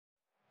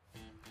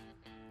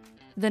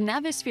The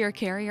Navisphere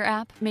Carrier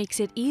app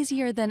makes it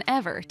easier than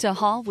ever to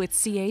haul with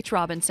C.H.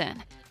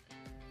 Robinson.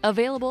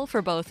 Available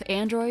for both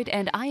Android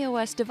and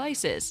iOS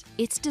devices,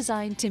 it's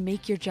designed to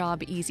make your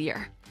job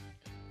easier.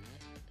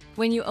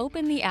 When you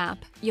open the app,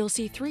 you'll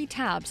see 3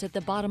 tabs at the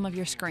bottom of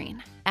your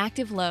screen: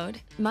 Active Load,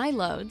 My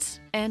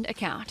Loads, and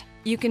Account.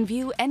 You can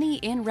view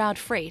any en-route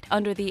freight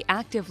under the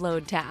Active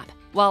Load tab,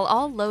 while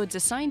all loads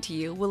assigned to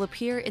you will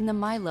appear in the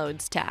My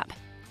Loads tab.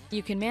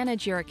 You can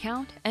manage your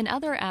account and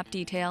other app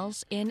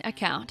details in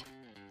Account.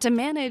 To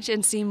manage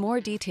and see more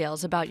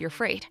details about your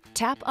freight,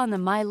 tap on the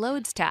My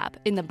Loads tab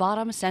in the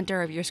bottom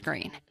center of your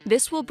screen.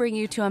 This will bring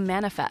you to a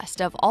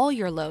manifest of all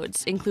your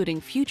loads,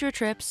 including future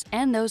trips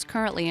and those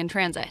currently in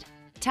transit.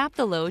 Tap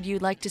the load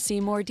you'd like to see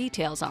more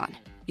details on.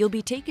 You'll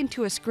be taken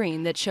to a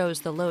screen that shows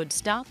the load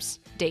stops,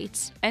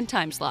 dates, and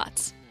time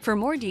slots. For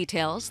more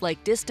details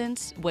like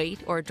distance, weight,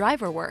 or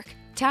driver work,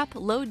 tap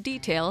Load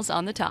Details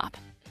on the top.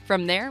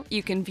 From there,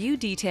 you can view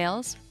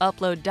details,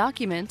 upload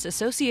documents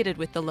associated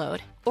with the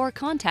load, or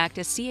contact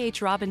a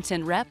C.H.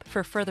 Robinson rep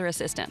for further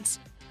assistance.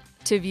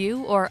 To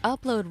view or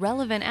upload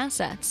relevant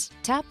assets,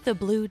 tap the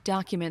blue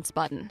Documents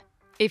button.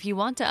 If you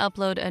want to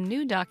upload a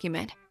new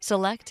document,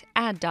 select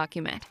Add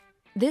Document.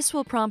 This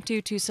will prompt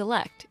you to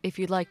select if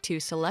you'd like to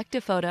select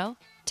a photo,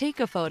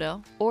 take a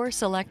photo, or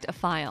select a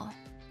file.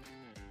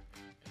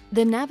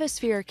 The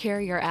Navisphere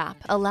Carrier app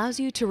allows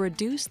you to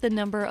reduce the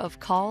number of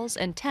calls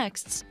and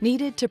texts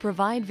needed to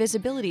provide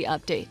visibility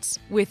updates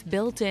with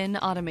built-in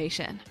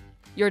automation.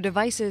 Your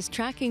device's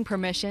tracking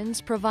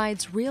permissions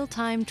provides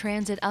real-time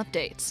transit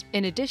updates,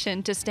 in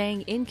addition to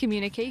staying in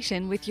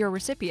communication with your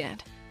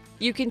recipient.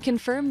 You can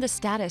confirm the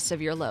status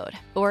of your load,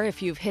 or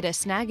if you've hit a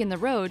snag in the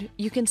road,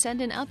 you can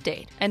send an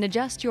update and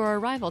adjust your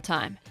arrival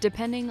time,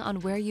 depending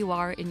on where you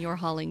are in your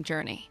hauling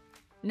journey.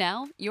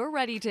 Now, you're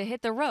ready to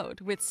hit the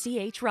road with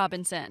C.H.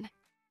 Robinson.